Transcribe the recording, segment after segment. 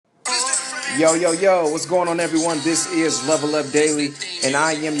Yo, yo, yo, what's going on, everyone? This is Level Up Daily, and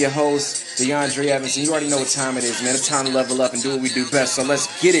I am your host, DeAndre Evans. And you already know what time it is, man. It's time to level up and do what we do best. So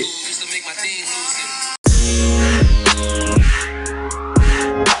let's get it.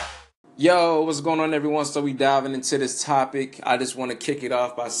 Yo, what's going on, everyone? So we diving into this topic. I just want to kick it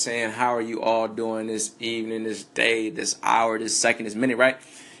off by saying, how are you all doing this evening, this day, this hour, this second, this minute, right?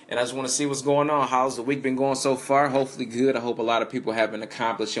 And I just want to see what's going on. How's the week been going so far? Hopefully good. I hope a lot of people have been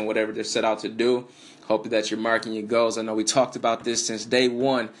accomplishing whatever they're set out to do. Hope that you're marking your goals. I know we talked about this since day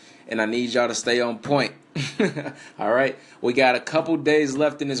one, and I need y'all to stay on point. All right? We got a couple days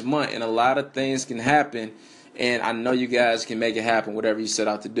left in this month, and a lot of things can happen. And I know you guys can make it happen, whatever you set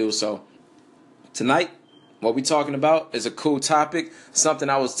out to do. So tonight, what we're talking about is a cool topic. Something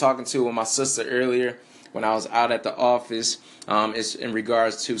I was talking to with my sister earlier when I was out at the office. It's in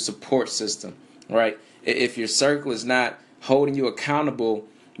regards to support system, right? If your circle is not holding you accountable,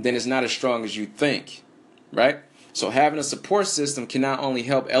 then it's not as strong as you think, right? So having a support system can not only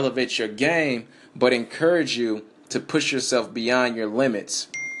help elevate your game, but encourage you to push yourself beyond your limits.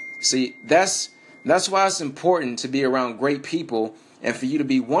 See, that's why it's important to be around great people and for you to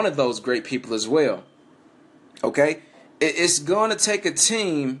be one of those great people as well. Okay? It's going to take a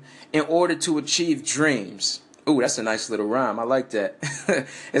team in order to achieve dreams. Ooh, that's a nice little rhyme. I like that.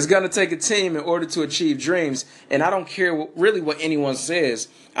 It's going to take a team in order to achieve dreams. And I don't care really what anyone says.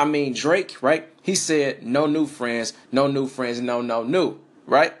 I mean, Drake, right? He said, no new friends, no new friends, no new,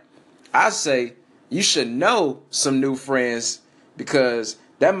 right? I say you should know some new friends because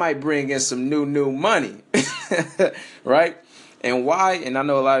that might bring in some new money, right? And why? And I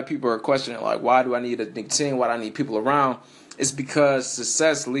know a lot of people are questioning, like, why do I need a big team? Why do I need people around? It's because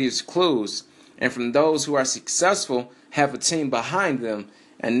success leaves clues. And from those who are successful, have a team behind them.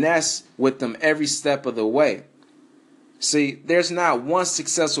 And that's with them every step of the way. See, there's not one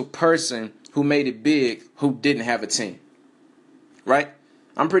successful person who made it big who didn't have a team. Right?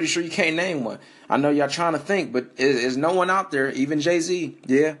 I'm pretty sure you can't name one. I know y'all trying to think, but there's no one out there. Even Jay-Z,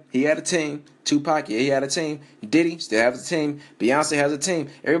 yeah, he had a team. Tupac, yeah, he had a team. Diddy still has a team. Beyonce has a team.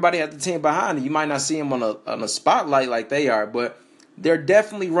 Everybody has a team behind them. You might not see them on a spotlight like they are, but they're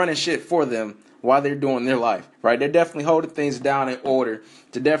definitely running shit for them while they're doing their life, right? They're definitely holding things down in order.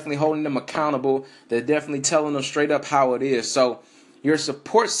 They're definitely holding them accountable. They're definitely telling them straight up how it is. So your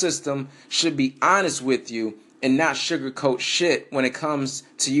support system should be honest with you and not sugarcoat shit when it comes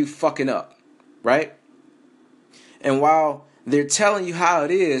to you fucking up, right? And while they're telling you how it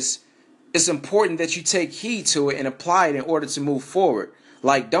is, it's important that you take heed to it and apply it in order to move forward.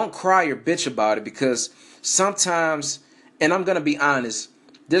 Like, don't cry or bitch about it because sometimes, and I'm going to be honest,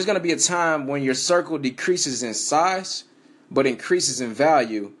 there's going to be a time when your circle decreases in size, but increases in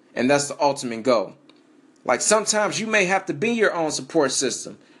value, and that's the ultimate goal. Like, sometimes you may have to be your own support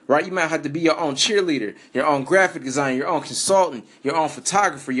system, right? You might have to be your own cheerleader, your own graphic designer, your own consultant, your own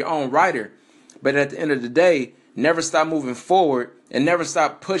photographer, your own writer. But at the end of the day, never stop moving forward and never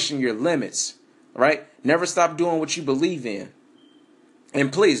stop pushing your limits, right? Never stop doing what you believe in.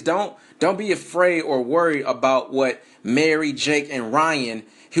 And please don't be afraid or worried about what Mary, Jake, and Ryan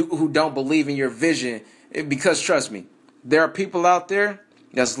who don't believe in your vision. Because trust me, there are people out there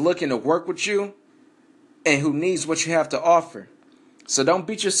that's looking to work with you and who needs what you have to offer. So don't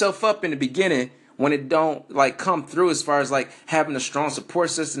beat yourself up in the beginning when it don't like come through as far as like having a strong support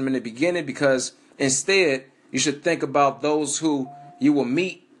system in the beginning, because instead you should think about those who you will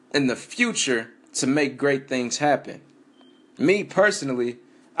meet in the future to make great things happen. Me personally,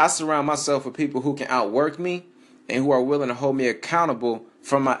 I surround myself with people who can outwork me and who are willing to hold me accountable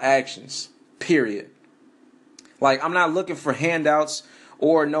for my actions, period. Like, I'm not looking for handouts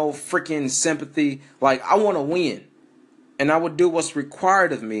or no freaking sympathy. Like, I want to win. And I would do what's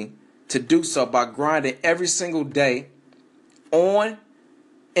required of me to do so by grinding every single day on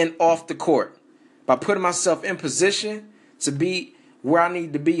and off the court. By putting myself in position to be where I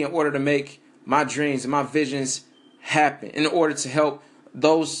need to be in order to make my dreams and my visions happen. In order to help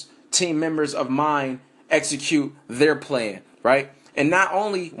those team members of mine execute their plan, right? And not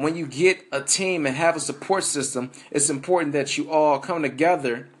only when you get a team and have a support system, it's important that you all come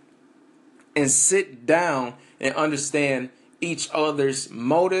together and sit down and understand each other's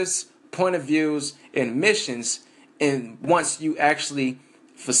motives, point of views, and missions. And once you actually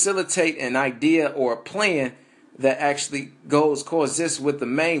facilitate an idea or a plan that actually coexists with the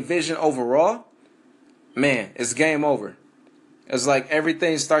main vision overall, man, it's game over. It's like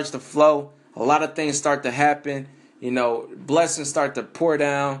everything starts to flow. A lot of things start to happen. Blessings start to pour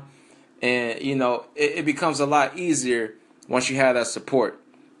down. And, it becomes a lot easier once you have that support.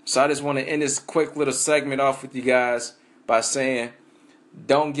 So I just want to end this quick little segment off with you guys by saying,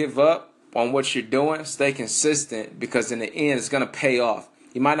 don't give up, on what you're doing. Stay consistent, because in the end, it's going to pay off.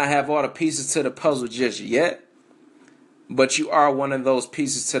 You might not have all the pieces to the puzzle just yet, but you are one of those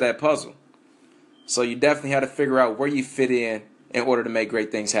pieces to that puzzle. So you definitely have to figure out where you fit in order to make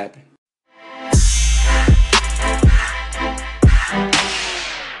great things happen.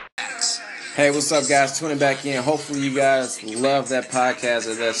 Hey, what's up, guys? Tuning back in. Hopefully you guys love that podcast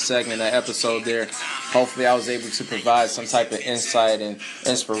or that segment, that episode there. Hopefully I was able to provide some type of insight and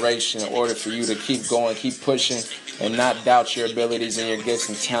inspiration in order for you to keep going, keep pushing, and not doubt your abilities and your gifts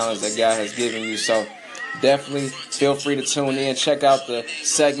and talents that God has given you. So definitely feel free to tune in. Check out the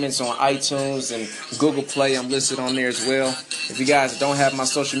segments on iTunes and Google Play. I'm listed on there as well. If you guys don't have my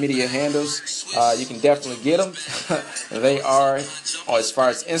social media handles, you can definitely get them. They are, as far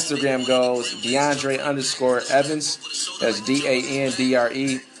as Instagram goes, DeAndre_Evans. That's DANDRE_EVANS.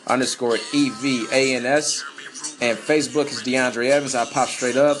 And Facebook is DeAndre Evans. I pop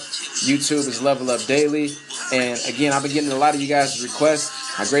straight up. YouTube is Level Up Daily. And again, I've been getting a lot of you guys'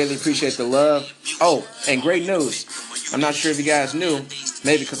 requests. I greatly appreciate the love. Oh, and great news. I'm not sure if you guys knew,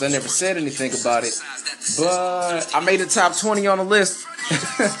 maybe because I never said anything about it, but I made the top 20 on the list.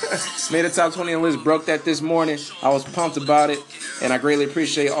 Made the top 20 on the list. Broke that this morning. I was pumped about it. And I greatly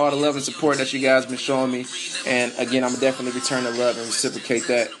appreciate all the love and support that you guys been showing me. And again, I'm definitely return the love and reciprocate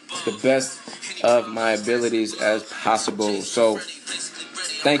that to the best of my abilities as possible. So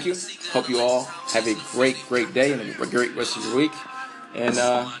thank you. Hope you all have a great day and a great rest of your week. And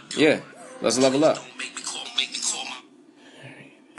yeah, let's level up.